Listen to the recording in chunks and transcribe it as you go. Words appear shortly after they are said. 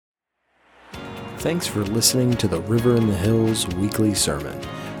Thanks for listening to the River in the Hills weekly sermon.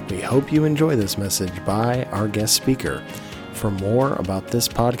 We hope you enjoy this message by our guest speaker. For more about this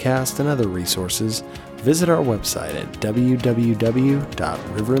podcast and other resources, visit our website at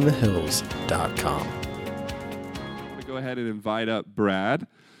www.riverinthehills.com. I'm going to go ahead and invite up Brad,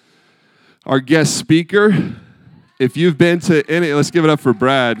 our guest speaker. If you've been to any, let's give it up for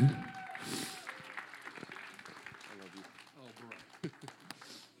Brad.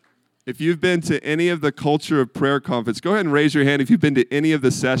 If you've been to any of the Culture of Prayer Conference, go ahead and raise your hand if you've been to any of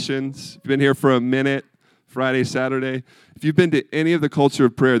the sessions. If you've been here for a minute, Friday, Saturday. If you've been to any of the Culture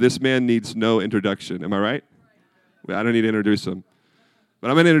of Prayer, this man needs no introduction. Am I right? I don't need to introduce him.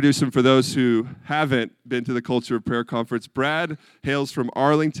 But I'm going to introduce him for those who haven't been to the Culture of Prayer Conference. Brad hails from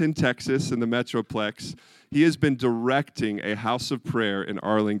Arlington, Texas, in the Metroplex. He has been directing a house of prayer in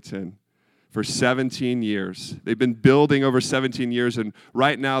Arlington for 17 years. They've been building over 17 years, and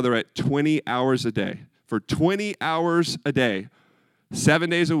right now they're at 20 hours a day. For 20 hours a day, 7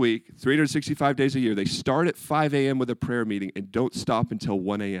 days a week, 365 days a year. They start at 5 a.m. with a prayer meeting and don't stop until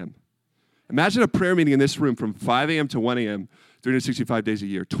 1 a.m. Imagine a prayer meeting in this room from 5 a.m. to 1 a.m., 365 days a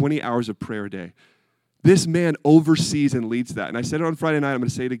year, 20 hours of prayer a day. This man oversees and leads that. And I said it on Friday night, I'm going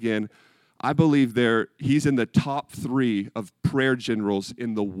to say it again. I believe he's in the top 3 of prayer generals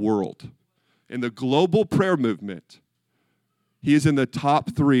in the world. In the global prayer movement, he is in the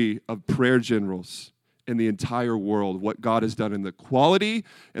top 3 of prayer generals in the entire world, what God has done in the quality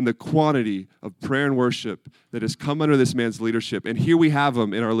and the quantity of prayer and worship that has come under this man's leadership. And here we have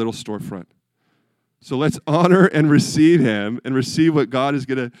him in our little storefront. So let's honor and receive him and receive what God is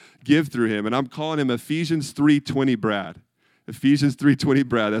going to give through him. And I'm calling him Ephesians 3:20 Brad. Ephesians 3:20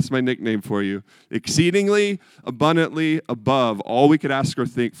 Brad, that's my nickname for you. Exceedingly, abundantly, above all we could ask or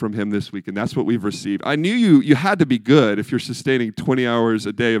think from him this week, and that's what we've received. I knew you had to be good if you're sustaining 20 hours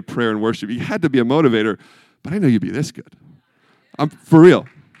a day of prayer and worship. You had to be a motivator, but I know you'd be this good. I'm for real.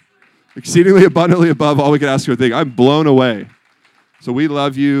 Exceedingly, abundantly, above all we could ask or think. I'm blown away. So we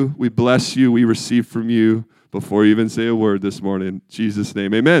love you, we bless you, we receive from you before you even say a word this morning. In Jesus'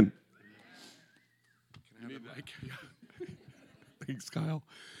 name, amen. Thanks, Kyle.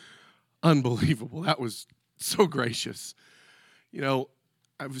 Unbelievable. That was so gracious. You know,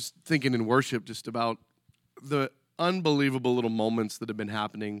 I was thinking in worship just about the unbelievable little moments that have been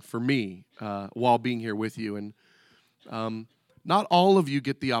happening for me while being here with you. And not all of you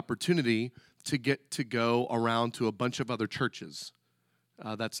get the opportunity to get to go around to a bunch of other churches.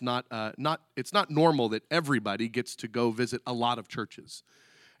 It's not normal that everybody gets to go visit a lot of churches.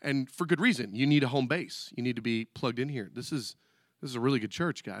 And for good reason. You need a home base. You need to be plugged in here. This is a really good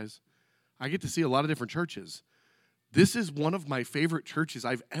church, guys. I get to see a lot of different churches. This is one of my favorite churches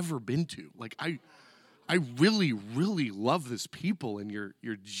I've ever been to. Like, I really, really love this people and your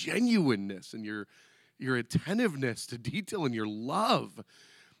genuineness and your attentiveness to detail and your love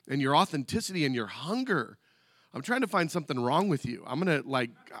and your authenticity and your hunger. I'm trying to find something wrong with you. I'm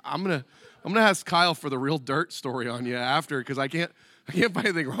gonna ask Kyle for the real dirt story on you after, because I can't find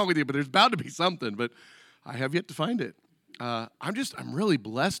anything wrong with you, but there's bound to be something, but I have yet to find it. I'm really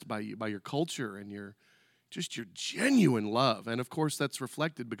blessed by you, by your culture and your genuine love. And of course, that's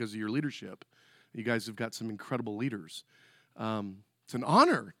reflected because of your leadership. You guys have got some incredible leaders. It's an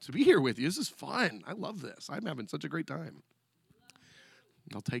honor to be here with you. This is fun. I love this. I'm having such a great time.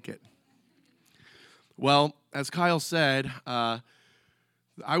 I'll take it. Well, as Kyle said, I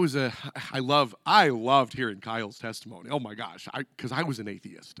loved hearing Kyle's testimony. Oh my gosh, because I was an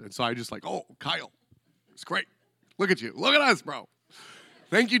atheist. And so I just Kyle, it's great. Look at you. Look at us, bro.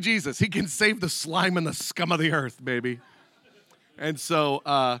 Thank you, Jesus. He can save the slime and the scum of the earth, baby. And so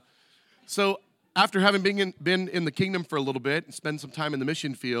after having been in the kingdom for a little bit and spend some time in the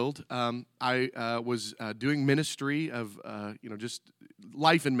mission field, I was doing ministry of, just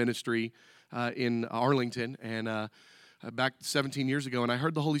life in ministry in Arlington, and back 17 years ago, and I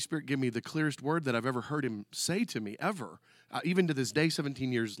heard the Holy Spirit give me the clearest word that I've ever heard him say to me, ever, even to this day,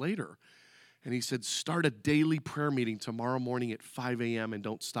 17 years later. And he said, start a daily prayer meeting tomorrow morning at 5 a.m. and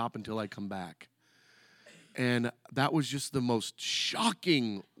don't stop until I come back. And that was just the most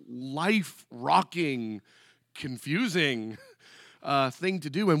shocking, life-rocking, confusing thing to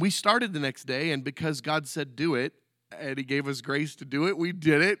do. And we started the next day, and because God said do it, and he gave us grace to do it, we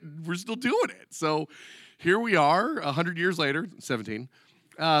did it. We're still doing it. So here we are, 100 years later, 17,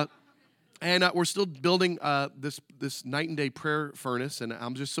 and we're still building this night and day prayer furnace, and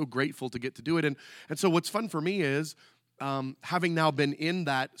I'm just so grateful to get to do it. And so what's fun for me is having now been in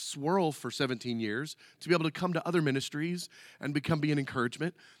that swirl for 17 years, to be able to come to other ministries and be an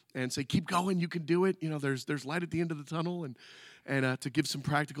encouragement and say, keep going, you can do it. You know, there's light at the end of the tunnel. and to give some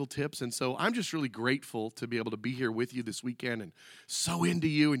practical tips. And so I'm just really grateful to be able to be here with you this weekend and so into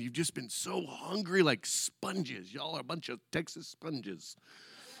you. And you've just been so hungry like sponges. Y'all are a bunch of Texas sponges.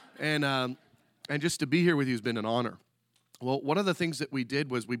 And just to be here with you has been an honor. Well, one of the things that we did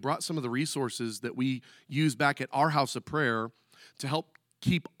was we brought some of the resources that we use back at our house of prayer to help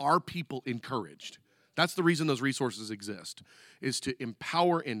keep our people encouraged. That's the reason those resources exist, is to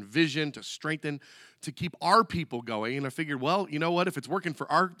empower, envision, to strengthen, to keep our people going. And I figured, well, you know what? If it's working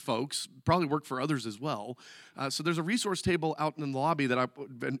for our folks, probably work for others as well. So there's a resource table out in the lobby that I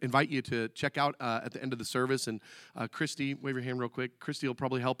invite you to check out at the end of the service. And Christy, wave your hand real quick. Christy will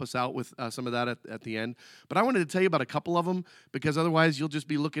probably help us out with some of that at the end. But I wanted to tell you about a couple of them, because otherwise you'll just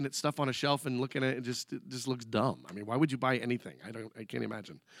be looking at stuff on a shelf and looking at it, it just looks dumb. I mean, why would you buy anything? I can't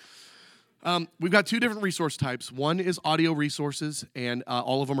imagine. We've got two different resource types. One is audio resources, and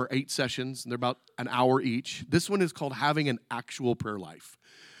all of them are 8 sessions, and they're about an hour each. This one is called Having an Actual Prayer Life.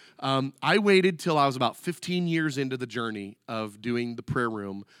 I waited till I was about 15 years into the journey of doing the prayer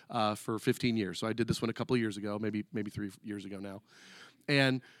room for 15 years. So I did this one a couple of years ago, maybe 3 years ago now.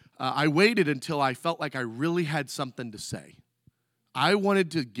 And I waited until I felt like I really had something to say. I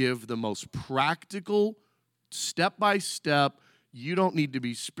wanted to give the most practical, step-by-step. You don't need to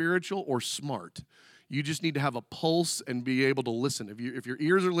be spiritual or smart. You just need to have a pulse and be able to listen. If your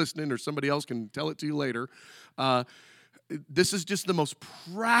ears are listening, or somebody else can tell it to you later, this is just the most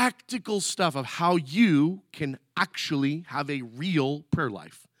practical stuff of how you can actually have a real prayer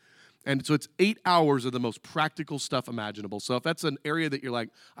life. And so it's 8 hours of the most practical stuff imaginable. So if that's an area that you're like,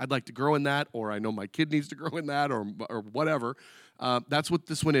 I'd like to grow in that, or I know my kid needs to grow in that, or whatever, that's what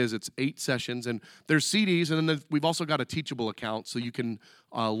this one is. It's 8 sessions, and there's CDs, and then we've also got a Teachable account, so you can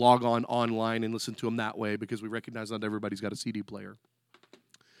log on online and listen to them that way, because we recognize not everybody's got a CD player.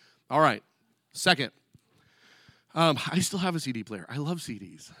 All right, second, I still have a CD player. I love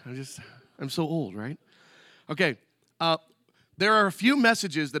CDs. I'm so old, right? Okay. There are a few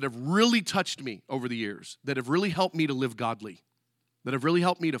messages that have really touched me over the years, that have really helped me to live godly, that have really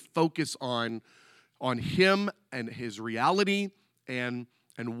helped me to focus on Him and His reality, and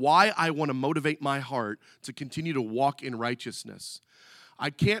why I want to motivate my heart to continue to walk in righteousness.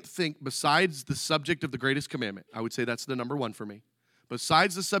 I can't think, besides the subject of the greatest commandment, I would say that's the number one for me.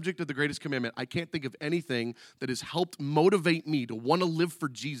 Besides the subject of the greatest commandment, I can't think of anything that has helped motivate me to want to live for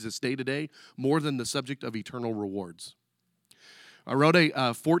Jesus day to day more than the subject of eternal rewards. I wrote a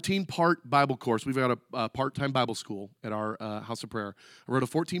 14-part Bible course. We've got a part-time Bible school at our house of prayer. I wrote a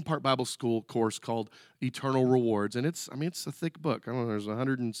 14-part Bible school course called Eternal Rewards, and it's a thick book. I don't know, there's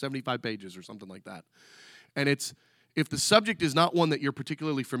 175 pages or something like that. And if the subject is not one that you're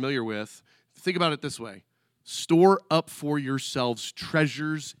particularly familiar with, think about it this way. Store up for yourselves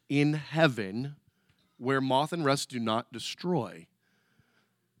treasures in heaven where moth and rust do not destroy.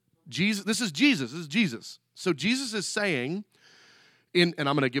 This is Jesus. So Jesus is saying, and I'm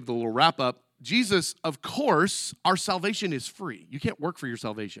going to give the little wrap up, Jesus, of course, our salvation is free. You can't work for your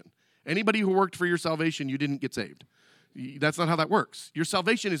salvation. Anybody who worked for your salvation, you didn't get saved. That's not how that works. Your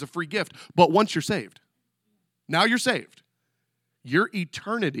salvation is a free gift, but once you're saved, now you're saved. Your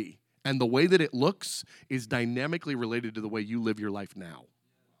eternity and the way that it looks is dynamically related to the way you live your life now.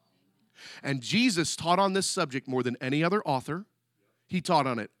 And Jesus taught on this subject more than any other author. He taught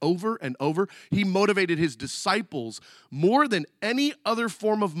on it over and over. He motivated his disciples more than any other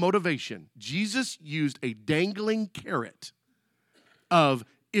form of motivation. Jesus used a dangling carrot of,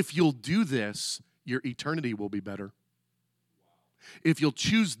 if you'll do this, your eternity will be better. If you'll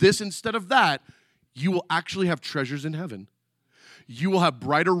choose this instead of that, you will actually have treasures in heaven. You will have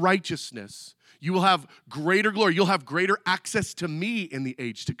brighter righteousness. You will have greater glory. You'll have greater access to me in the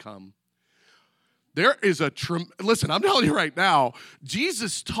age to come. There is listen, I'm telling you right now,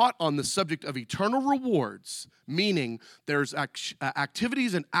 Jesus taught on the subject of eternal rewards, meaning there's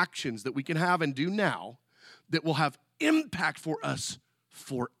activities and actions that we can have and do now that will have impact for us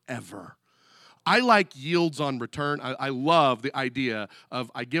forever. I like yields on return. I love the idea of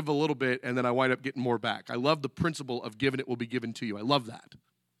I give a little bit and then I wind up getting more back. I love the principle of given it will be given to you. I love that.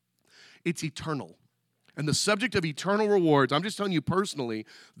 It's eternal. And the subject of eternal rewards, I'm just telling you personally,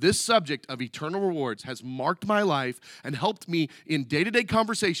 this subject of eternal rewards has marked my life and helped me in day-to-day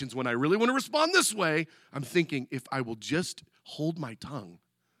conversations. When I really want to respond this way, I'm thinking, if I will just hold my tongue,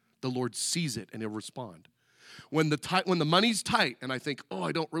 the Lord sees it and He'll respond. When the money's tight and I think, oh,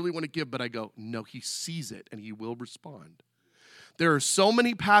 I don't really want to give, but I go, no, He sees it and He will respond. There are so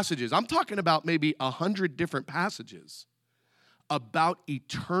many passages. I'm talking about maybe 100 different passages about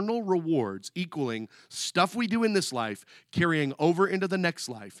eternal rewards equaling stuff we do in this life, carrying over into the next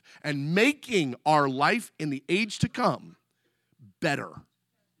life, and making our life in the age to come better.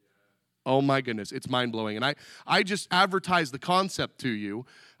 Oh my goodness, it's mind-blowing. And I just advertise the concept to you,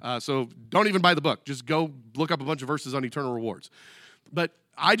 so don't even buy the book. Just go look up a bunch of verses on eternal rewards. But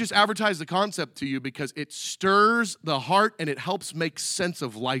I just advertise the concept to you because it stirs the heart and it helps make sense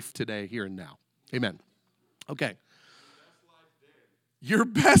of life today, here and now. Amen. Okay. Your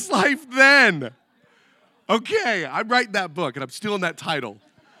best life then. Okay, I'm writing that book and I'm stealing that title.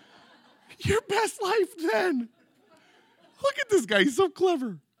 Your best life then. Look at this guy, he's so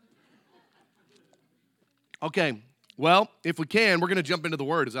clever. Okay, well, if we can, we're going to jump into the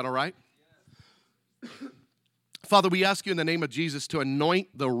Word. Is that all right? Father, we ask you in the name of Jesus to anoint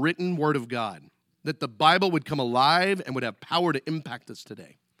the written Word of God, that the Bible would come alive and would have power to impact us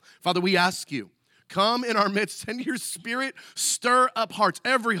today. Father, we ask you, come in our midst, send your Spirit, stir up hearts,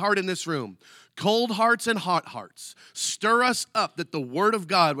 every heart in this room, cold hearts and hot hearts. Stir us up that the Word of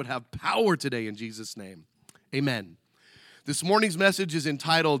God would have power today in Jesus' name. Amen. This morning's message is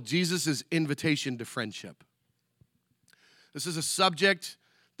entitled, Jesus' Invitation to Friendship. This is a subject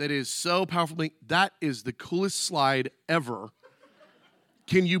that is so powerful. That is the coolest slide ever.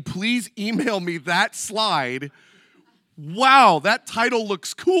 Can you please email me that slide? Wow, that title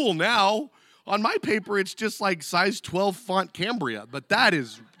looks cool now. On my paper, it's just like size 12 font Cambria, but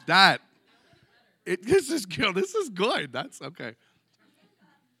this is good. This is good. That's okay.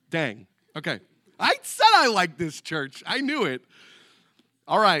 Dang. Okay. I said I like this church. I knew it.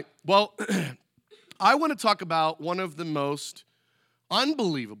 All right. Well, I want to talk about one of the most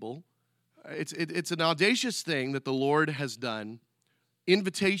unbelievable, it's an audacious thing that the Lord has done,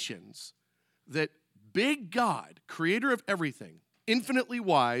 invitations that big God, creator of everything, infinitely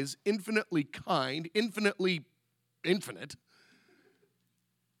wise, infinitely kind, infinitely infinite,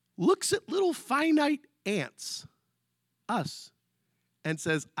 looks at little finite ants, us, and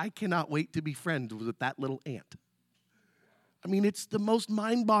says, I cannot wait to be friends with that little ant. I mean, it's the most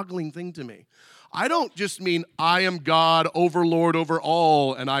mind-boggling thing to me. I don't just mean I am God, overlord over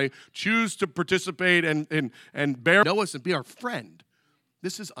all, and I choose to participate and bear know us and be our friend.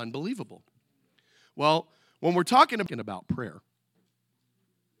 This is unbelievable. Well, when we're talking about prayer,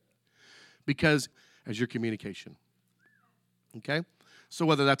 because as your communication, okay? So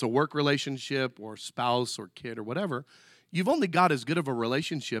whether that's a work relationship or spouse or kid or whatever, you've only got as good of a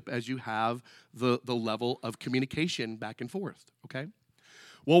relationship as you have the level of communication back and forth, okay?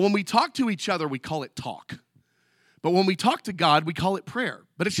 Well, when we talk to each other, we call it talk. But when we talk to God, we call it prayer.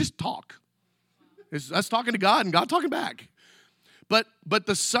 But it's just talk. It's us talking to God and God talking back. But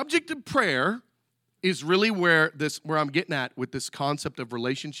the subject of prayer is really where I'm getting at with this concept of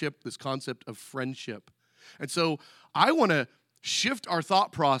relationship, this concept of friendship. And so I want to shift our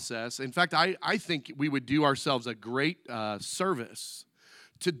thought process. In fact, I think we would do ourselves a great service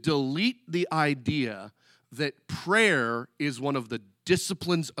to delete the idea that prayer is one of the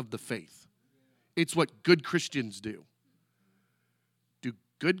disciplines of the faith. It's what good Christians do. Do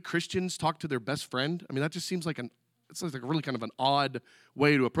good Christians talk to their best friend? I mean, that just seems like it's like a really kind of an odd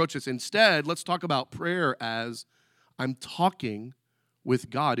way to approach this. Instead, let's talk about prayer as I'm talking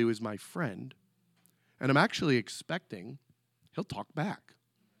with God, who is my friend, and I'm actually expecting He'll talk back.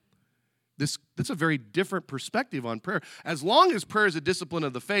 That's a very different perspective on prayer. As long as prayer is a discipline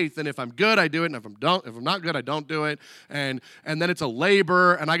of the faith, then if I'm good, I do it, and if I'm not good, I don't do it. And then it's a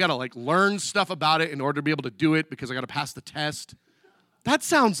labor, and I got to learn stuff about it in order to be able to do it because I got to pass the test. That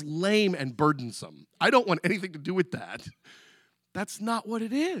sounds lame and burdensome. I don't want anything to do with that. That's not what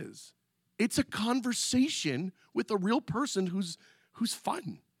it is. It's a conversation with a real person who's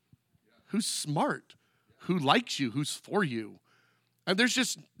fun, who's smart, who likes you, who's for you. And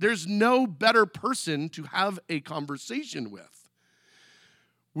there's no better person to have a conversation with.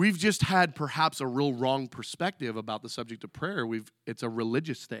 We've just had perhaps a real wrong perspective about the subject of prayer. It's a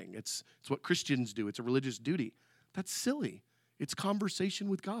religious thing. It's what Christians do. It's a religious duty. That's silly. It's conversation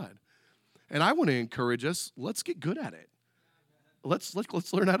with God. And I want to encourage us, let's get good at it. Let's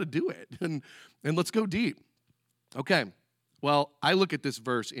learn how to do it. And let's go deep. Okay. Well, I look at this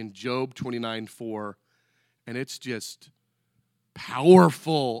verse in Job 29:4, and it's just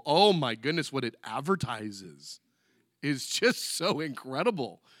powerful. Oh my goodness, what it advertises is just so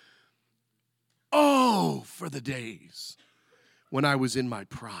incredible. Oh, for the days when I was in my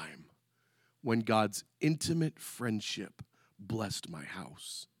prime, when God's intimate friendship blessed my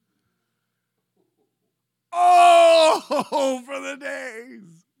house. Oh, for the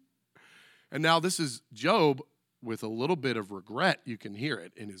days. And now this is Job with a little bit of regret. You can hear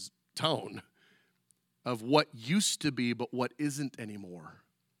it in his tone of what used to be, but what isn't anymore.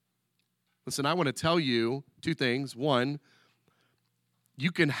 Listen, I want to tell you two things. One,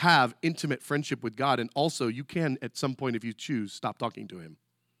 you can have intimate friendship with God, and also you can, at some point, if you choose, stop talking to him.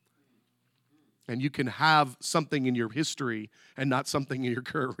 And you can have something in your history and not something in your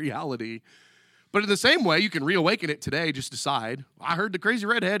current reality. But in the same way, you can reawaken it today. Just decide, I heard the crazy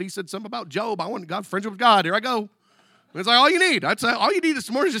redhead, he said something about Job. I want God, friendship with God. Here I go. And it's like all you need. That's all you need this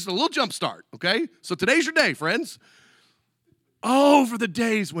morning is just a little jump start, okay? So today's your day, friends. Oh, for the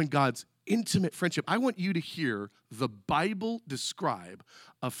days when God's intimate friendship. I want you to hear the Bible describe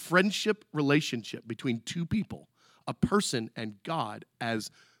a friendship relationship between two people, a person and God, as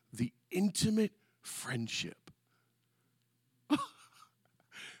the intimate friendship.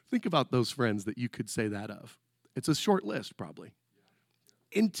 Think about those friends that you could say that of. It's a short list, probably.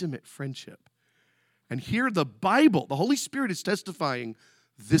 Intimate friendship. And here the Bible, the Holy Spirit is testifying,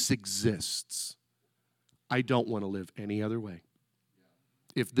 this exists. I don't want to live any other way.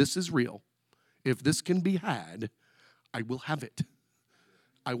 If this is real, if this can be had, I will have it.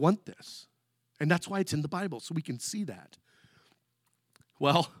 I want this. And that's why it's in the Bible, so we can see that.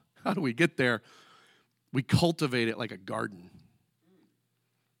 Well, how do we get there? We cultivate it like a garden.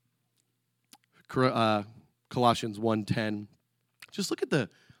 Colossians 1:10. Just look at the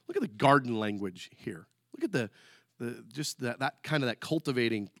garden language here. Look at that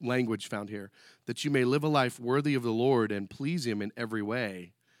cultivating language found here. That you may live a life worthy of the Lord and please him in every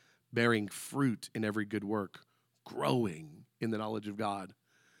way, bearing fruit in every good work, growing in the knowledge of God.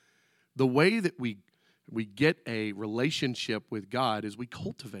 The way that we get a relationship with God is we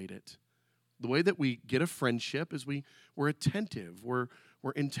cultivate it. The way that we get a friendship is we're attentive, we're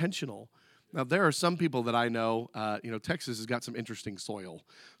intentional. Now, there are some people that I know, Texas has got some interesting soil.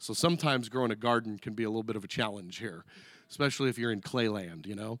 So sometimes growing a garden can be a little bit of a challenge here, especially if you're in clay land,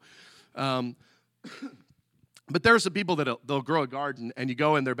 But there are some people that they'll grow a garden, and you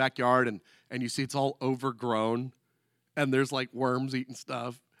go in their backyard, and you see it's all overgrown, and there's like worms eating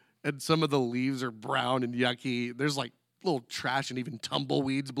stuff, and some of the leaves are brown and yucky. There's like little trash and even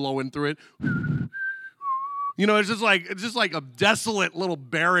tumbleweeds blowing through it. It's just like a desolate little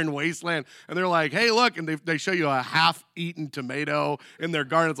barren wasteland. And they're like, hey, look, and they show you a half-eaten tomato in their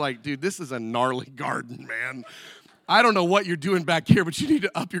garden. It's like, dude, this is a gnarly garden, man. I don't know what you're doing back here, but you need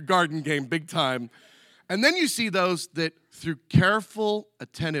to up your garden game big time. And then you see those that through careful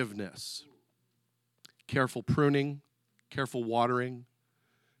attentiveness, careful pruning, careful watering,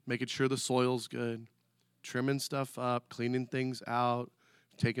 making sure the soil's good, trimming stuff up, cleaning things out,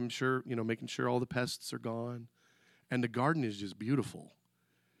 making sure all the pests are gone. And the garden is just beautiful.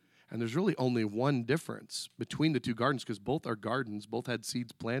 And there's really only one difference between the two gardens, because both are gardens, both had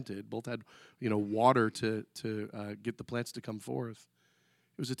seeds planted, both had, water to get the plants to come forth.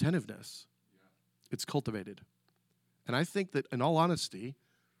 It was attentiveness. It's cultivated. And I think that, in all honesty,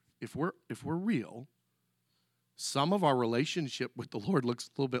 if we're real, some of our relationship with the Lord looks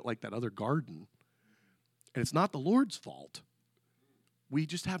a little bit like that other garden. And it's not the Lord's fault. We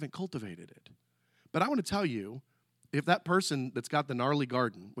just haven't cultivated it. But I want to tell you, if that person that's got the gnarly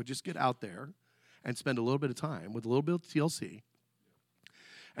garden would just get out there and spend a little bit of time with a little bit of TLC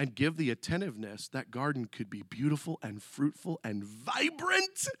and give the attentiveness, that garden could be beautiful and fruitful and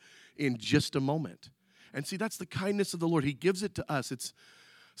vibrant in just a moment. And see, that's the kindness of the Lord. He gives it to us.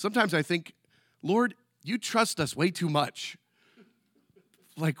 Sometimes I think, Lord, you trust us way too much.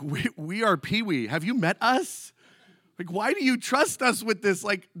 Like, we are Pee-wee. Have you met us? Like, why do you trust us with this?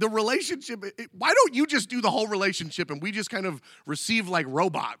 Like, the relationship, why don't you just do the whole relationship and we just kind of receive like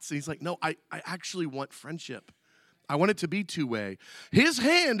robots? And he's like, no, I actually want friendship. I want it to be two-way. His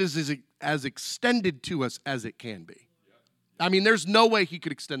hand is as extended to us as it can be. I mean, there's no way he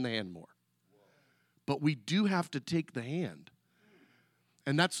could extend the hand more. But we do have to take the hand.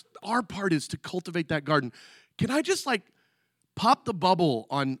 And that's our part, is to cultivate that garden. Can I just pop the bubble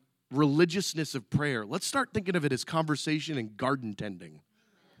on religiousness of prayer? Let's start thinking of it as conversation and garden tending.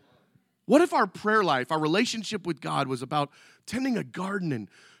 What if our prayer life, our relationship with God, was about tending a garden and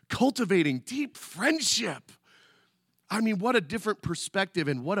cultivating deep friendship? I mean, what a different perspective,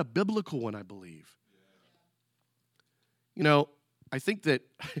 and what a biblical one, I believe. I think that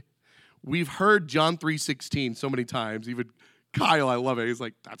we've heard John 3:16 so many times. Even Kyle, I love it. He's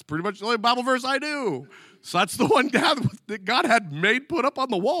like, that's pretty much the only Bible verse I do. So that's the one that God had made put up on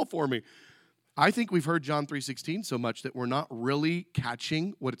the wall for me. I think we've heard John 3:16 so much that we're not really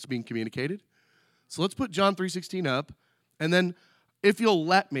catching what it's being communicated. So let's put John 3:16 up. And then, if you'll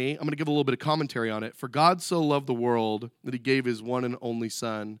let me, I'm going to give a little bit of commentary on it. For God so loved the world that he gave his one and only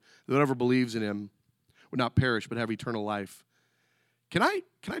Son, that whoever believes in him would not perish but have eternal life. Can I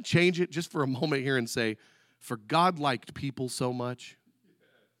change it just for a moment here and say, for God liked people so much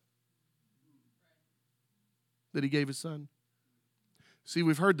that he gave his Son? See,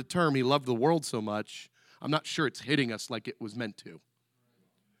 we've heard the term, he loved the world so much, I'm not sure it's hitting us like it was meant to.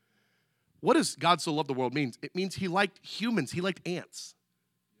 What does God so love the world mean? It means he liked humans. He liked ants.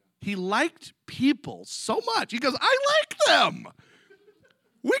 He liked people so much. He goes, I like them.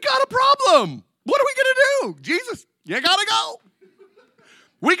 We got a problem. What are we going to do? Jesus, you got to go.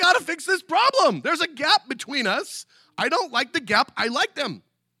 We got to fix this problem. There's a gap between us. I don't like the gap. I like them.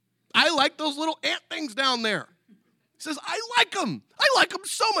 I like those little ant things down there. He says, I like them. I like them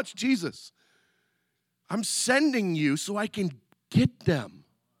so much, Jesus. I'm sending you so I can get them.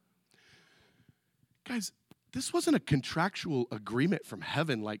 Guys, this wasn't a contractual agreement from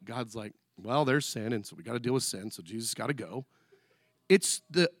heaven like God's like, well, there's sin, and so we got to deal with sin, so Jesus got to go. It's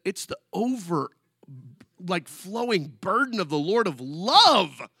the flowing burden of the Lord of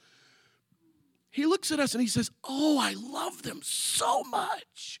love. He looks at us and he says, oh, I love them so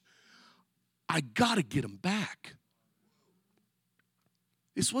much. I got to get them back.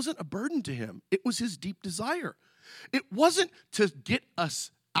 This wasn't a burden to him. It was his deep desire. It wasn't to get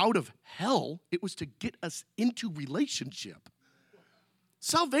us out of hell. It was to get us into relationship.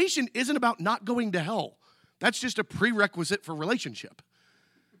 Salvation isn't about not going to hell. That's just a prerequisite for relationship.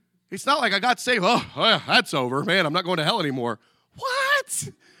 It's not like I got saved. Oh, that's over, man. I'm not going to hell anymore. What?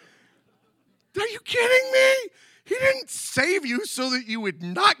 Are you kidding me? He didn't save you so that you would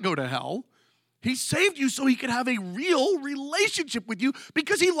not go to hell. He saved you so he could have a real relationship with you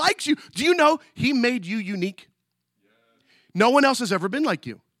because he likes you. Do you know he made you unique? No one else has ever been like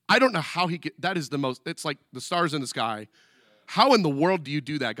you. I don't know how that is the most, it's like the stars in the sky. How in the world do you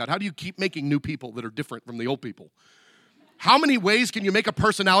do that, God? How do you keep making new people that are different from the old people? How many ways can you make a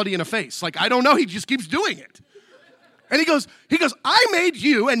personality in a face? Like, I don't know. He just keeps doing it. And he goes, I made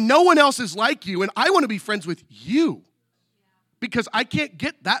you and no one else is like you, and I want to be friends with you because I can't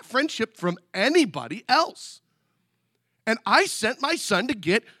get that friendship from anybody else. And I sent my son to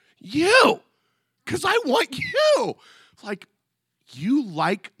get you because I want you. Like, you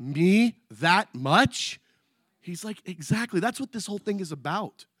like me that much? He's like, exactly. That's what this whole thing is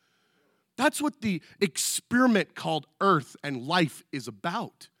about. That's what the experiment called earth and life is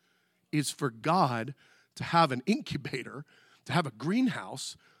about, is for God to have an incubator, to have a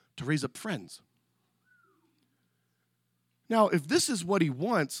greenhouse, to raise up friends. Now, if this is what he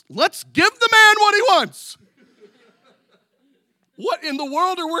wants, let's give the man what he wants. What in the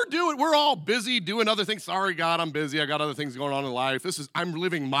world are we doing? We're all busy doing other things. Sorry, God, I'm busy. I got other things going on in life. I'm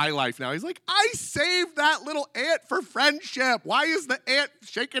living my life now. He's like, I saved that little ant for friendship. Why is the ant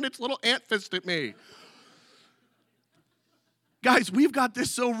shaking its little ant fist at me? Guys, we've got this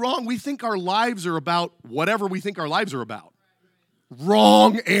so wrong. We think our lives are about whatever we think our lives are about.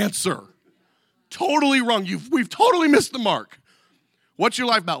 Wrong answer. Totally wrong. We've totally missed the mark. What's your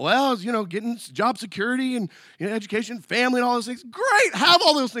life about? Well, it's, getting job security and education, family, and all those things. Great, have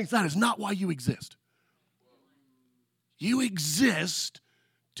all those things. That is not why you exist. You exist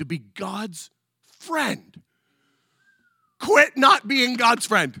to be God's friend. Quit not being God's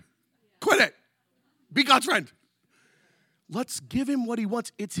friend. Quit it. Be God's friend. Let's give him what he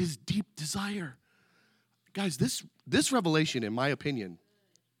wants. It's his deep desire. Guys, this revelation, in my opinion,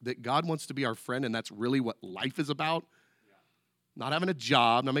 that God wants to be our friend and that's really what life is about, not having a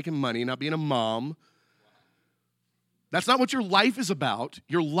job, not making money, not being a mom. That's not what your life is about.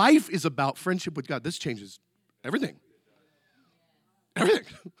 Your life is about friendship with God. This changes everything. Everything.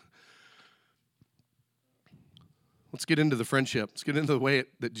 Let's get into the friendship. Let's get into the way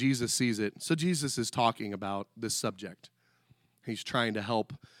that Jesus sees it. So Jesus is talking about this subject. He's trying to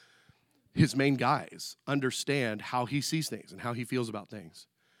help his main guys understand how he sees things and how he feels about things.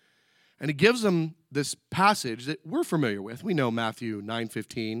 And he gives them this passage that we're familiar with. We know Matthew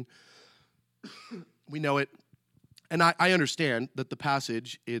 9:15. We know it. And I understand that the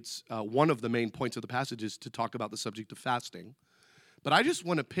passage, it's one of the main points of the passage is to talk about the subject of fasting. But I just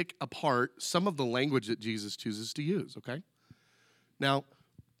want to pick apart some of the language that Jesus chooses to use, okay? Now,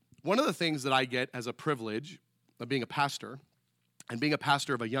 one of the things that I get as a privilege of being a pastor and being a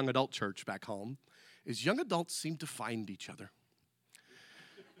pastor of a young adult church back home is young adults seem to find each other.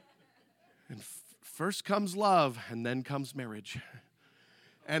 And first comes love, and then comes marriage.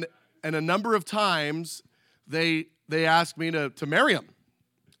 And a number of times, they ask me to marry them.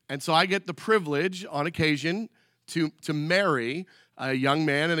 And so I get the privilege, on occasion, to marry a young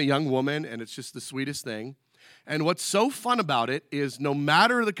man and a young woman, and it's just the sweetest thing. And what's so fun about it is no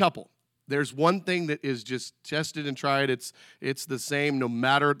matter the couple, there's one thing that is just tested and tried. It's the same no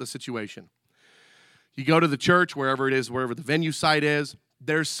matter the situation. You go to the church, wherever it is, wherever the venue site is,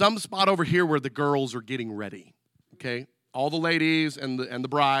 there's some spot over here where the girls are getting ready, okay? all the ladies and the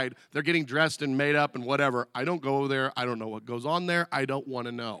bride, they're getting dressed and made up and whatever. I don't go there. I don't know what goes on there. I don't want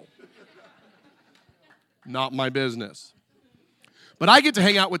to know. Not my business. But I get to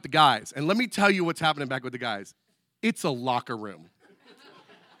hang out with the guys. And let me tell you what's happening back with the guys. It's a locker room.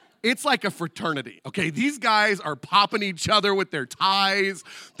 It's like a fraternity, okay? These guys are popping each other with their ties.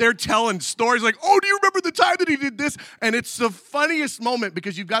 They're telling stories like, oh, do you remember the time that he did this? And it's the funniest moment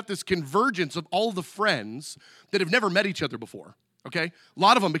because you've got this convergence of all the friends that have never met each other before, okay? A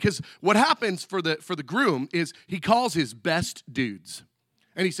lot of them, because what happens for the groom is he calls his best dudes.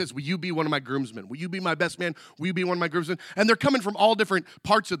 And he says, will you be one of my groomsmen? Will you be my best man? Will you be one of my groomsmen? And they're coming from all different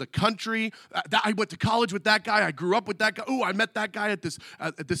parts of the country. I went to college with that guy. I grew up with that guy. Oh, I met that guy at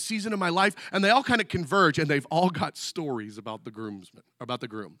this season of my life. And they all kind of converge, and they've all got stories about the groomsmen, about the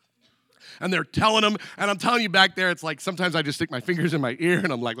groom. And they're telling them, and I'm telling you back there, it's like sometimes I just stick my fingers in my ear,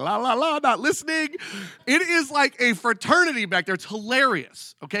 and I'm like, la, la, la, not listening. It is like a fraternity back there. It's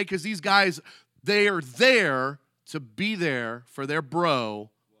hilarious, okay? Because these guys, they are there to be there for their bro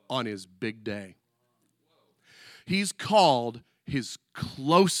on his big day. He's called his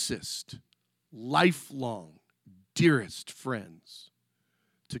closest, lifelong, dearest friends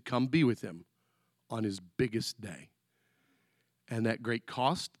to come be with him on his biggest day. And at great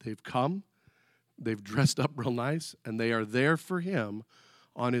cost, they've come, they've dressed up real nice, and they are there for him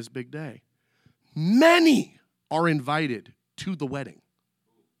on his big day. Many are invited to the wedding.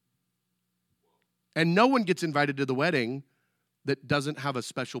 And no one gets invited to the wedding that doesn't have a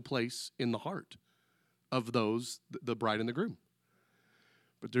special place in the heart of those, the bride and the groom.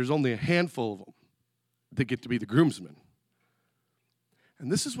 But there's only a handful of them that get to be the groomsmen.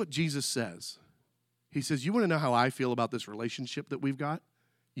 And this is what Jesus says. He says, you want to know how I feel about this relationship that we've got,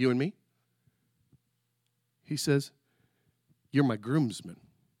 you and me? He says, you're my groomsmen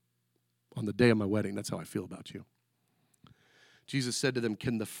on the day of my wedding. That's how I feel about you. Jesus said to them,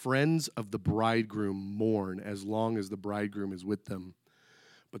 can the friends of the bridegroom mourn as long as the bridegroom is with them?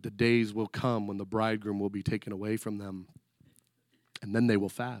 But the days will come when the bridegroom will be taken away from them, and then they will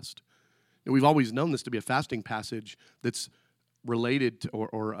fast. And we've always known this to be a fasting passage that's related to,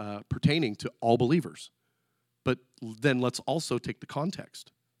 or pertaining to all believers. But then let's also take the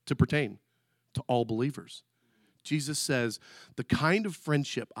context to pertain to all believers. Jesus says, the kind of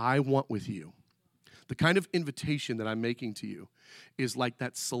friendship I want with you, the kind of invitation that I'm making to you is like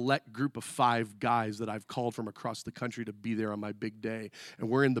that select group of 5 guys that I've called from across the country to be there on my big day. And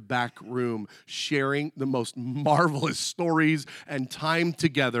we're in the back room sharing the most marvelous stories and time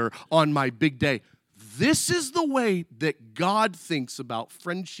together on my big day. This is the way that God thinks about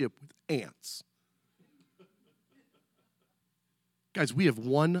friendship with ants. Guys, we have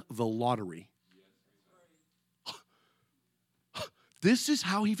won the lottery. This is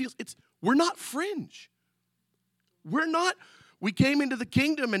how he feels. We're not fringe. We came into the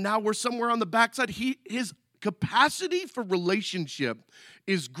kingdom and now we're somewhere on the backside. His capacity for relationship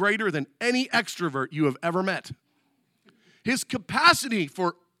is greater than any extrovert you have ever met. His capacity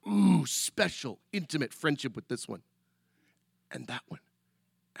for, special, intimate friendship with this one, and that one,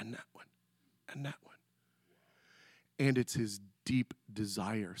 and that one, and that one. And it's his deep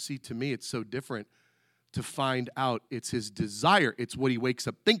desire. See, to me, it's so different to find out it's his desire. It's what he wakes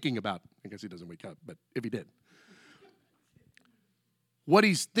up thinking about. I guess he doesn't wake up, but if he did. What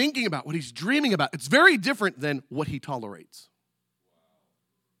he's thinking about, what he's dreaming about, it's very different than what he tolerates.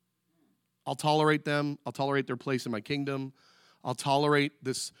 I'll tolerate them. I'll tolerate their place in my kingdom. I'll tolerate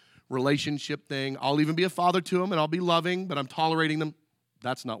this relationship thing. I'll even be a father to them, and I'll be loving, but I'm tolerating them.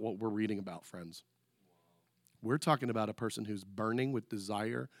 That's not what we're reading about, friends. We're talking about a person who's burning with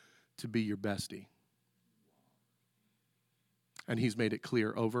desire to be your bestie. And he's made it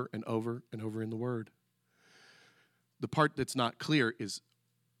clear over and over and over in the Word. The part that's not clear is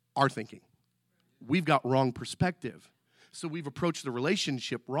our thinking. We've got wrong perspective. So we've approached the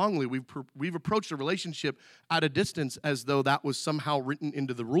relationship wrongly. We've approached the relationship at a distance as though that was somehow written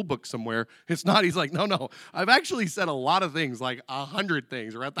into the rule book somewhere. It's not. He's like, no. I've actually said a lot of things, like 100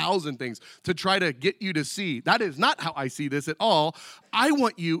 things or 1,000 things to try to get you to see. That is not how I see this at all. I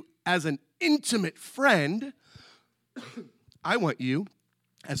want you as an intimate friend. I want you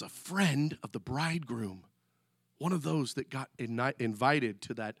as a friend of the bridegroom. One of those that got invited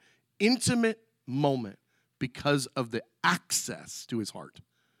to that intimate moment because of the access to his heart.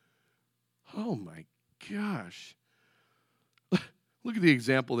 Oh my gosh. Look at the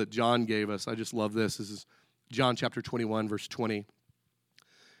example that John gave us. I just love this. This is John chapter 21, verse 20.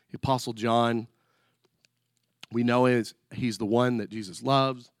 The Apostle John, we know he's the one that Jesus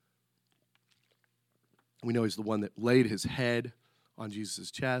loves. We know he's the one that laid his head on Jesus'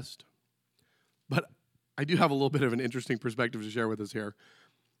 chest. But I do have a little bit of an interesting perspective to share with us here.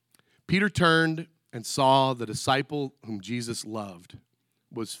 Peter turned and saw the disciple whom Jesus loved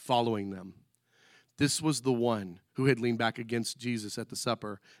was following them. This was the one who had leaned back against Jesus at the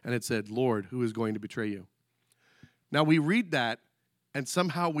supper and had said, Lord, who is going to betray you? Now we read that, and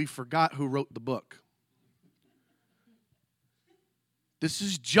somehow we forgot who wrote the book. This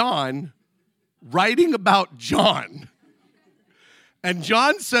is John writing about John. And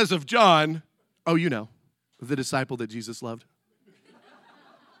John says of John, oh, you know, the disciple that Jesus loved.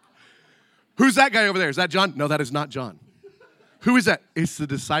 Who's that guy over there? Is that John? No, that is not John. Who is that? It's the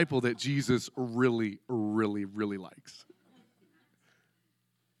disciple that Jesus really, really, really likes.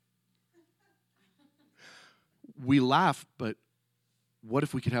 We laugh, but what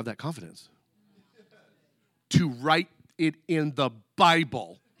if we could have that confidence? To write it in the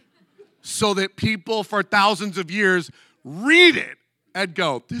Bible so that people for thousands of years read it and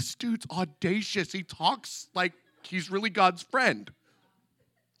go, this dude's audacious. He talks like he's really God's friend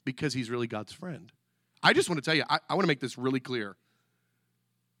because he's really God's friend. I just want to tell you, I want to make this really clear.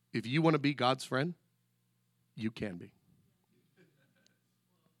 If you want to be God's friend, you can be.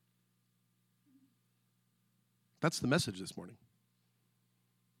 That's the message this morning.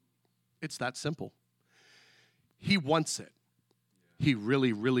 It's that simple. He wants it. He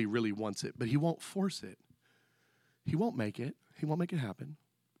really, really, really wants it, but he won't force it. He won't make it. He won't make it happen.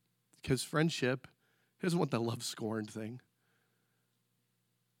 Because friendship, he doesn't want that love scorned thing.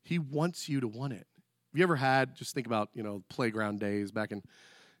 He wants you to want it. Have you ever had, just think about, playground days back in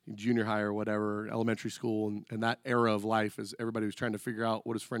junior high or whatever, elementary school, and that era of life as everybody was trying to figure out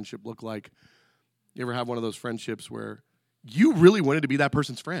what does friendship look like. You ever have one of those friendships where you really wanted to be that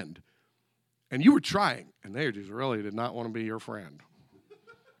person's friend, and you were trying, and they just really did not want to be your friend.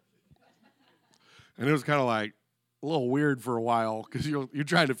 And it was kind of like a little weird for a while because you're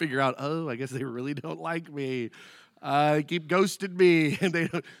trying to figure out, oh, I guess they really don't like me. They keep ghosting me, and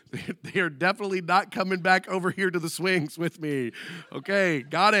they are definitely not coming back over here to the swings with me. Okay,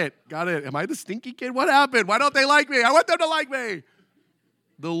 got it. Am I the stinky kid? What happened? Why don't they like me? I want them to like me.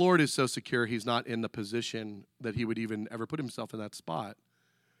 The Lord is so secure, he's not in the position that he would even ever put himself in that spot.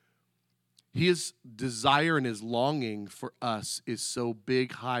 His desire and his longing for us is so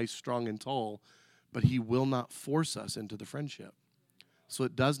big, high, strong, and tall, but he will not force us into the friendship. So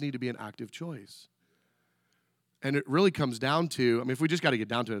it does need to be an active choice. And it really comes down to, if we just got to get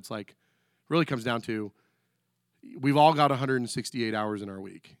down to it, it's like, it really comes down to, we've all got 168 hours in our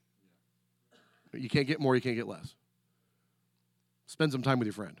week. You can't get more, you can't get less. Spend some time with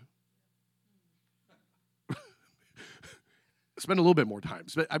your friend. Spend a little bit more time.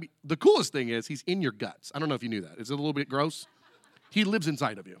 The coolest thing is he's in your guts. I don't know if you knew that. Is it a little bit gross? He lives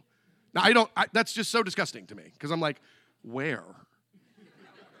inside of you. Now, that's just so disgusting to me because I'm like, where?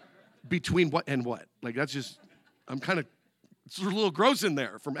 Between what and what? Like, that's just, it's a little gross in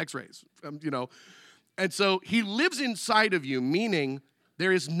there from x-rays, And so he lives inside of you, meaning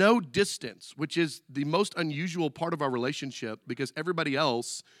there is no distance, which is the most unusual part of our relationship because everybody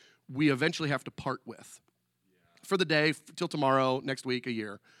else we eventually have to part with for the day, till tomorrow, next week, a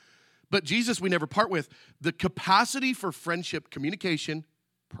year. But Jesus we never part with. The capacity for friendship, communication,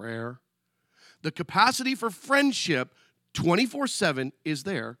 prayer, the capacity for friendship 24/7 is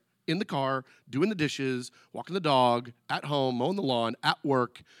there in the car, doing the dishes, walking the dog, at home, mowing the lawn, at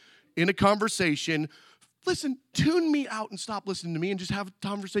work, in a conversation. Listen, tune me out and stop listening to me and just have a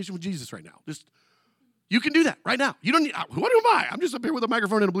conversation with Jesus right now. You can do that right now. You don't need, what am I? I'm just up here with a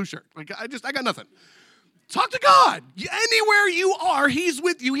microphone and a blue shirt. I got nothing. Talk to God. Anywhere you are, he's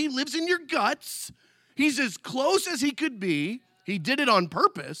with you. He lives in your guts. He's as close as he could be. He did it on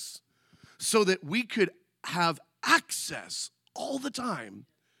purpose so that we could have access all the time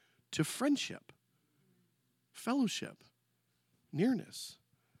to friendship, fellowship, nearness.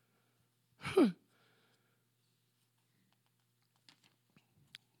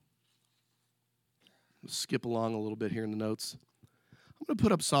 Skip along a little bit here in the notes. I'm going to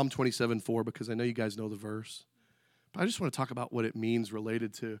put up Psalm 27:4 because I know you guys know the verse. But I just want to talk about what it means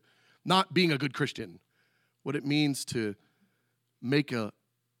related to not being a good Christian, what it means to make a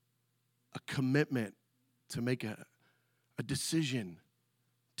commitment, to make a decision,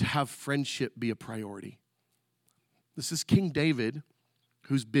 to have friendship be a priority. This is King David,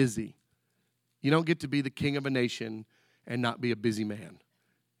 who's busy. You don't get to be the king of a nation and not be a busy man.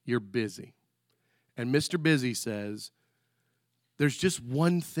 You're busy. And Mr. Busy says, there's just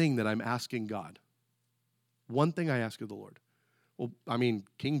one thing that I'm asking God. One thing I ask of the Lord. Well,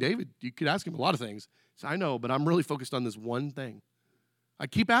 King David, you could ask him a lot of things. So I know, but I'm really focused on this one thing. I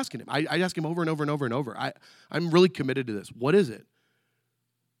keep asking him. I ask him over and over and over and over. I'm really committed to this. What is it?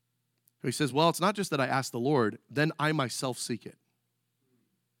 He says, well, it's not just that I ask the Lord, then I myself seek it.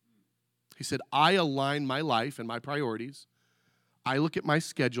 He said, I align my life and my priorities. I look at my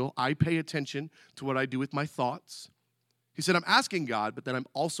schedule. I pay attention to what I do with my thoughts. He said, I'm asking God, but then I'm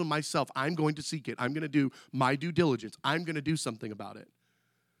also myself. I'm going to seek it. I'm going to do my due diligence. I'm going to do something about it.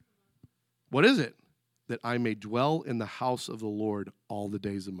 What is it? That I may dwell in the house of the Lord all the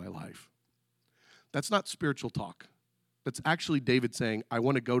days of my life. That's not spiritual talk. That's actually David saying, I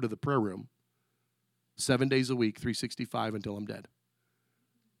want to go to the prayer room 7 days a week, 365 until I'm dead.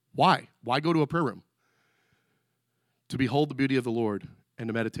 Why? Why go to a prayer room? To behold the beauty of the Lord and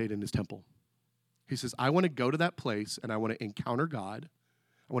to meditate in his temple. He says, I want to go to that place and I want to encounter God.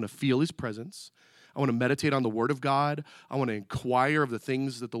 I want to feel his presence. I want to meditate on the word of God. I want to inquire of the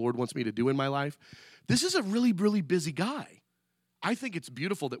things that the Lord wants me to do in my life. This is a really, really busy guy. I think it's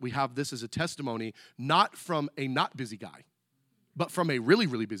beautiful that we have this as a testimony, not from a not busy guy, but from a really,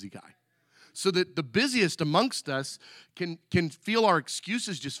 really busy guy. So that the busiest amongst us can feel our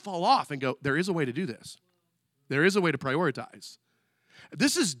excuses just fall off and go, there is a way to do this. There is a way to prioritize.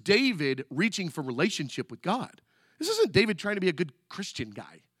 This is David reaching for relationship with God. This isn't David trying to be a good Christian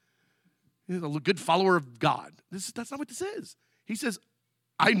guy, a good follower of God. That's not what this is. He says,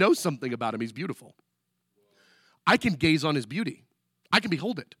 I know something about him. He's beautiful. I can gaze on his beauty. I can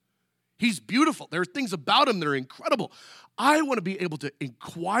behold it. He's beautiful. There are things about him that are incredible. I want to be able to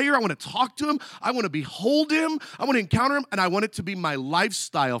inquire. I want to talk to him. I want to behold him. I want to encounter him. And I want it to be my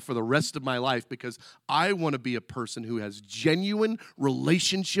lifestyle for the rest of my life because I want to be a person who has genuine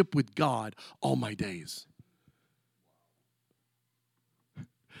relationship with God all my days.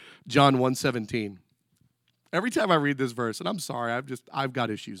 John 1:17. Every time I read this verse, and I'm sorry, I've got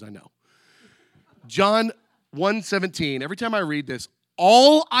issues, I know. John 1:17, every time I read this,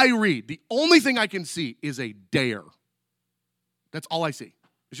 all I read, the only thing I can see is a dare. That's all I see.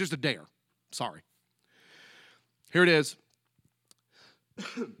 It's just a dare. Sorry. Here it is.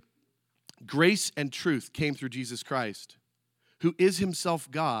 Grace and truth came through Jesus Christ, who is himself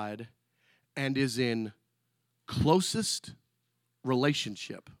God and is in closest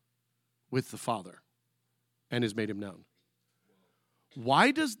relationship with the Father and has made him known.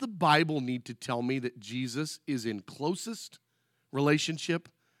 Why does the Bible need to tell me that Jesus is in closest relationship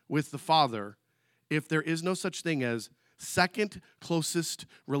with the Father if there is no such thing as second closest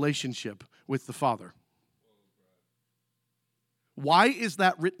relationship with the Father? Why is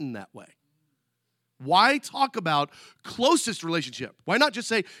that written that way? Why talk about closest relationship? Why not just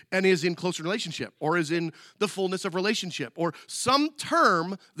say, and is in close relationship, or is in the fullness of relationship, or some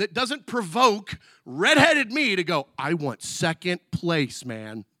term that doesn't provoke redheaded me to go, I want second place,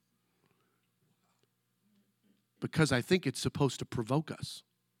 man. Because I think it's supposed to provoke us.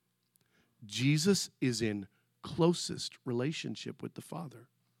 Jesus is in closest relationship with the Father.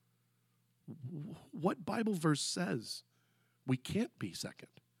 What Bible verse says we can't be second?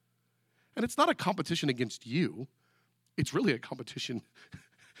 And it's not a competition against you. It's really a competition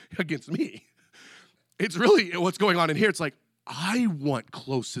against me. It's really what's going on in here. It's like, I want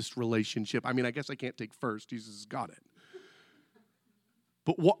closest relationship. I mean, I guess I can't take first. Jesus has got it.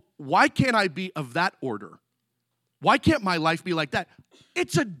 But why can't I be of that order? Why can't my life be like that?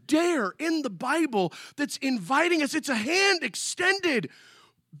 It's a dare in the Bible that's inviting us. It's a hand extended.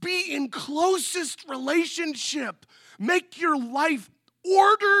 Be in closest relationship. Make your life,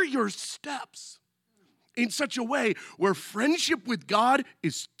 order your steps in such a way where friendship with God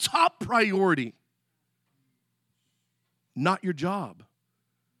is top priority. Not your job,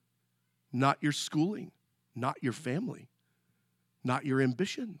 not your schooling, not your family, not your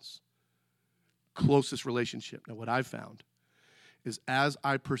ambitions. Closest relationship. Now, what I've found is as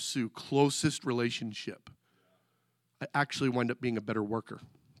I pursue closest relationship, I actually wind up being a better worker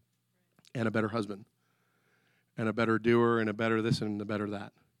and a better husband and a better doer and a better this and a better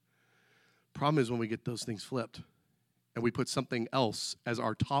that. Problem is when we get those things flipped and we put something else as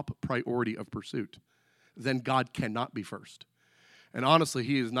our top priority of pursuit, then God cannot be first. And honestly,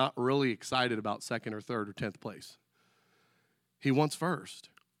 he is not really excited about second or third or 10th place. He wants first.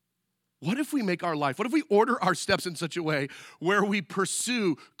 What if we make our life, what if we order our steps in such a way where we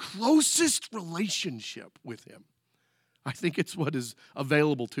pursue closest relationship with him? I think it's what is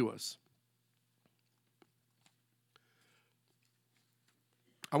available to us.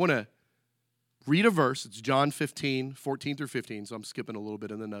 I want to read a verse. It's John 15, 14 through 15, so I'm skipping a little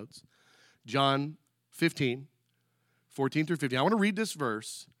bit in the notes. John 15, 14 through 15. I want to read this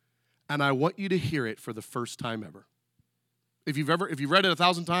verse, and I want you to hear it for the first time ever. If you've read it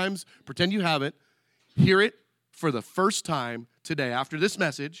 1,000 times, pretend you haven't. Hear it for the first time today after this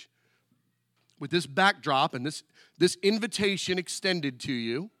message, with this backdrop and this invitation extended to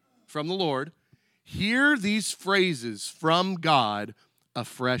you from the Lord, hear these phrases from God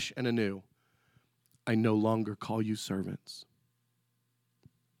afresh and anew. I no longer call you servants.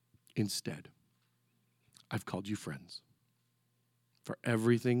 Instead, I've called you friends. For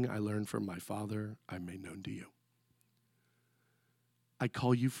everything I learned from my Father, I made known to you. I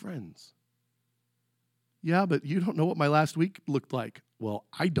call you friends. Yeah, but you don't know what my last week looked like. Well,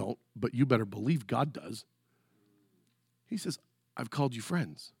 I don't, but you better believe God does. He says, I've called you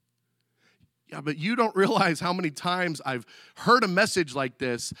friends. Yeah, but you don't realize how many times I've heard a message like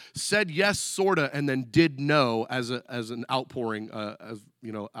this, said yes, sorta, and then did no as an outpouring,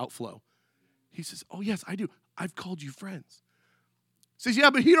 outflow. He says, oh, yes, I do. I've called you friends. He says, yeah,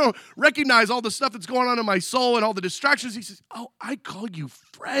 but you don't recognize all the stuff that's going on in my soul and all the distractions. He says, oh, I call you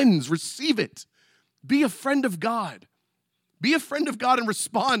friends. Receive it. Be a friend of God. Be a friend of God and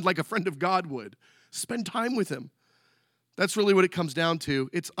respond like a friend of God would. Spend time with him. That's really what it comes down to.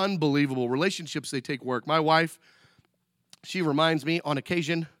 It's unbelievable. Relationships, they take work. My wife, she reminds me on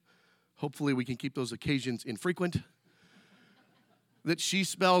occasion, hopefully we can keep those occasions infrequent, that she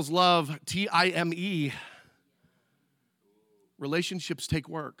spells love T-I-M-E. Relationships take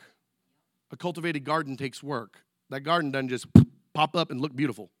work. A cultivated garden takes work. That garden doesn't just pop up and look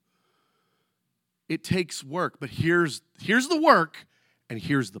beautiful. It takes work, but here's the work, and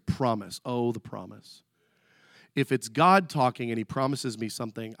here's the promise. Oh, the promise. If it's God talking and he promises me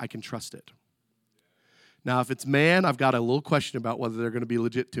something, I can trust it. Now, if it's man, I've got a little question about whether they're going to be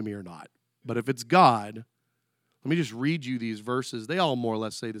legit to me or not. But if it's God, let me just read you these verses. They all more or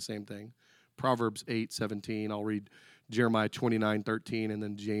less say the same thing. Proverbs 8:17. I'll read Jeremiah 29:13 and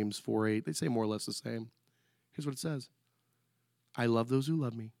then James 4:8. They say more or less the same. Here's what it says. I love those who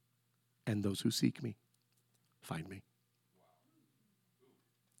love me, and those who seek me find me.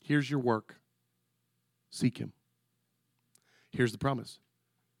 Here's your work. Seek him. Here's the promise.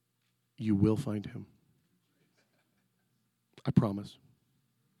 You will find him. I promise.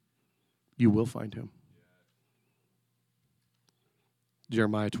 You will find him.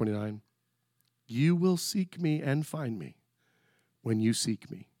 Jeremiah 29. You will seek me and find me when you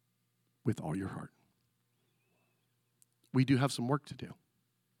seek me with all your heart. We do have some work to do.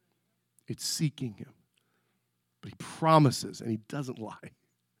 It's seeking him. But he promises, and he doesn't lie.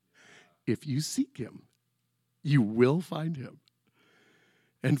 If you seek him, you will find him.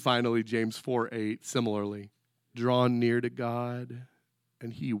 And finally, James 4:8, similarly, draw near to God,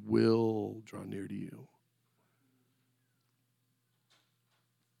 and he will draw near to you.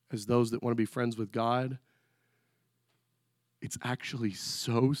 As those that want to be friends with God, it's actually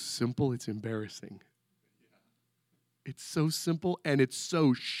so simple, it's embarrassing. It's so simple, and it's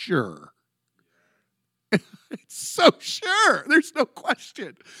so sure. It's so sure. There's no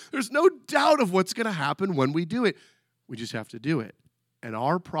question. There's no doubt of what's going to happen when we do it. We just have to do it. And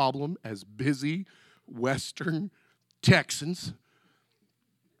our problem as busy Western Texans,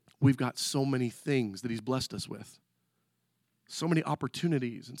 we've got so many things that he's blessed us with. So many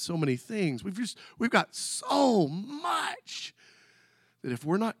opportunities and so many things. We've got so much that if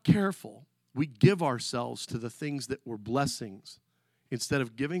we're not careful, we give ourselves to the things that were blessings instead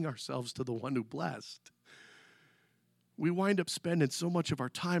of giving ourselves to the one who blessed. We wind up spending so much of our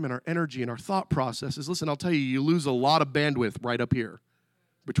time and our energy and our thought processes. Listen, I'll tell you, you lose a lot of bandwidth right up here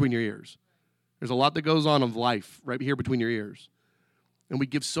between your ears. There's a lot that goes on of life right here between your ears. And we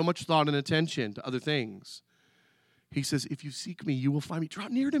give so much thought and attention to other things. He says, if you seek me, you will find me. Draw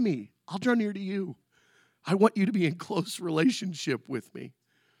near to me. I'll draw near to you. I want you to be in close relationship with me.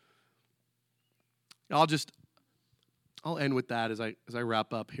 I'll end with that as I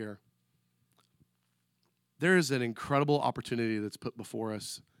wrap up here. There is an incredible opportunity that's put before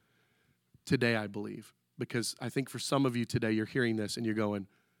us today, I believe, because I think for some of you today, you're hearing this and you're going,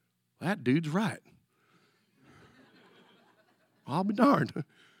 that dude's right. I'll be darned.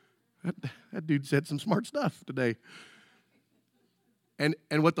 That dude said some smart stuff today. And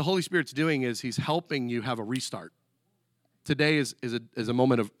what the Holy Spirit's doing is he's helping you have a restart. Today is a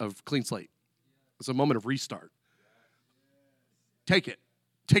moment of clean slate. It's a moment of restart. Take it.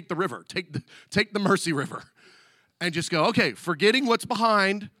 Take the river. Take the mercy river. And just go, okay, forgetting what's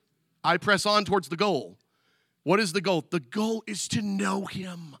behind, I press on towards the goal. What is the goal? The goal is to know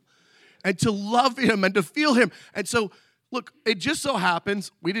him and to love him and to feel him. And so, look, it just so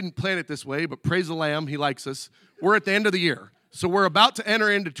happens, we didn't plan it this way, but praise the Lamb, he likes us. We're at the end of the year. So we're about to enter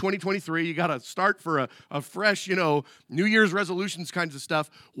into 2023. You got to start for a fresh, New Year's resolutions kinds of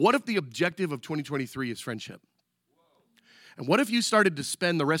stuff. What if the objective of 2023 is friendship? And what if you started to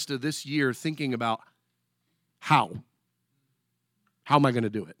spend the rest of this year thinking about how? How am I going to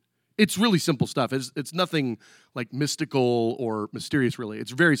do it? It's really simple stuff. It's nothing like mystical or mysterious, really.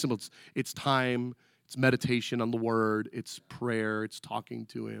 It's very simple. It's time. It's meditation on the Word. It's prayer. It's talking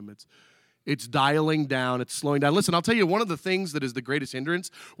to Him. It's dialing down. It's slowing down. Listen, I'll tell you, one of the things that is the greatest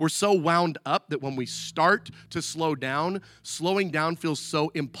hindrance, we're so wound up that when we start to slow down, slowing down feels so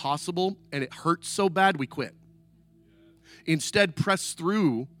impossible and it hurts so bad, we quit. Instead, press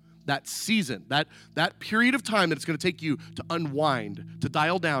through that season, that period of time that it's going to take you to unwind, to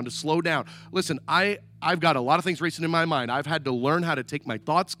dial down, to slow down. Listen, I've got a lot of things racing in my mind. I've had to learn how to take my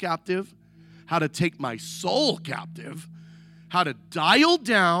thoughts captive, how to take my soul captive, how to dial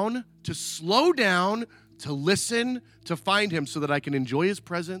down, to slow down, to listen, to find Him so that I can enjoy His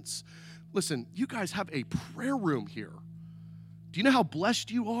presence. Listen, you guys have a prayer room here. Do you know how blessed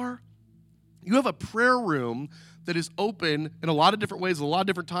you are? You have a prayer room that is open in a lot of different ways, a lot of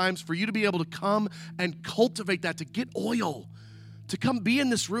different times, for you to be able to come and cultivate that, to get oil, to come be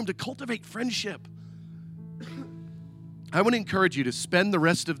in this room, to cultivate friendship. I want to encourage you to spend the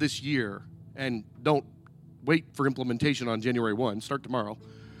rest of this year, and don't wait for implementation on January 1, start tomorrow,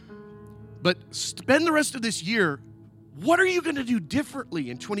 but spend the rest of this year, what are you going to do differently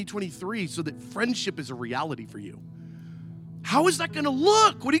in 2023 so that friendship is a reality for you? How is that going to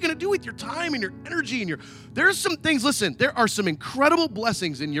look? What are you going to do with your time and your energy? There's some things, listen, there are some incredible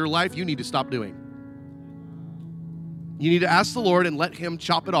blessings in your life you need to stop doing. You need to ask the Lord and let Him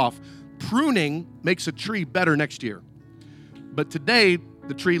chop it off. Pruning makes a tree better next year. But today,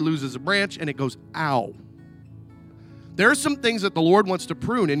 the tree loses a branch and it goes, ow. There are some things that the Lord wants to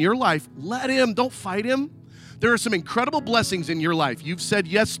prune in your life. Let Him, don't fight Him. There are some incredible blessings in your life you've said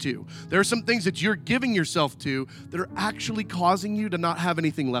yes to. There are some things that you're giving yourself to that are actually causing you to not have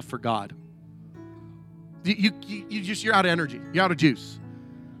anything left for God. You're out of energy. You're out of juice.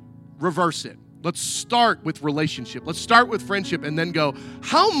 Reverse it. Let's start with relationship. Let's start with friendship and then go,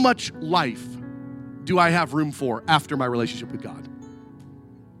 how much life do I have room for after my relationship with God?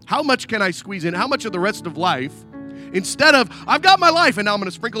 How much can I squeeze in? How much of the rest of life, instead of, I've got my life and now I'm going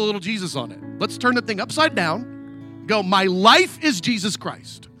to sprinkle a little Jesus on it. Let's turn the thing upside down. Go, my life is Jesus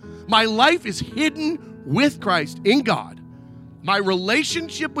Christ. My life is hidden with Christ in God. My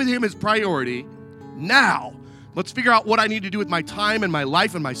relationship with Him is priority. Now, let's figure out what I need to do with my time and my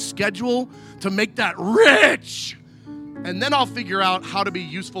life and my schedule to make that rich. And then I'll figure out how to be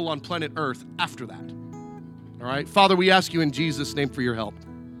useful on planet Earth after that. All right? Father, we ask you in Jesus' name for your help.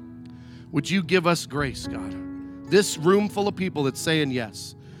 Would you give us grace, God? This room full of people that's saying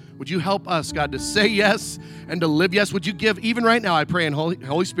yes. Would you help us, God, to say yes and to live yes? Would you give, even right now, I pray in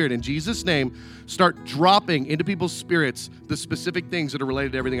Holy Spirit, in Jesus' name, start dropping into people's spirits the specific things that are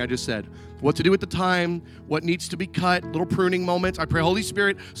related to everything I just said. What to do with the time, what needs to be cut, little pruning moments. I pray, Holy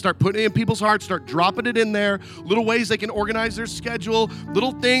Spirit, start putting it in people's hearts, start dropping it in there, little ways they can organize their schedule,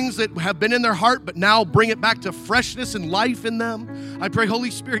 little things that have been in their heart, but now bring it back to freshness and life in them. I pray,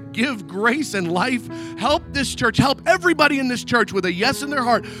 Holy Spirit, give grace and life. Help this church, help everybody in this church with a yes in their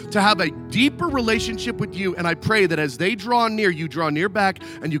heart to have a deeper relationship with you. And I pray that as they draw near, you draw near back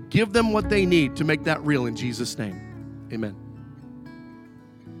and you give them what they need to make that real in Jesus' name. Amen.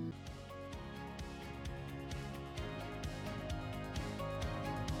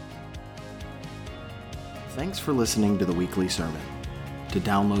 Thanks for listening to the weekly sermon. To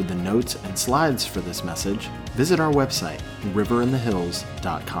download the notes and slides for this message, visit our website,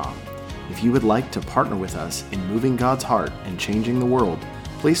 riverinthehills.com. If you would like to partner with us in moving God's heart and changing the world,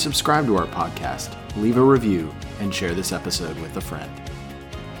 please subscribe to our podcast, leave a review, and share this episode with a friend.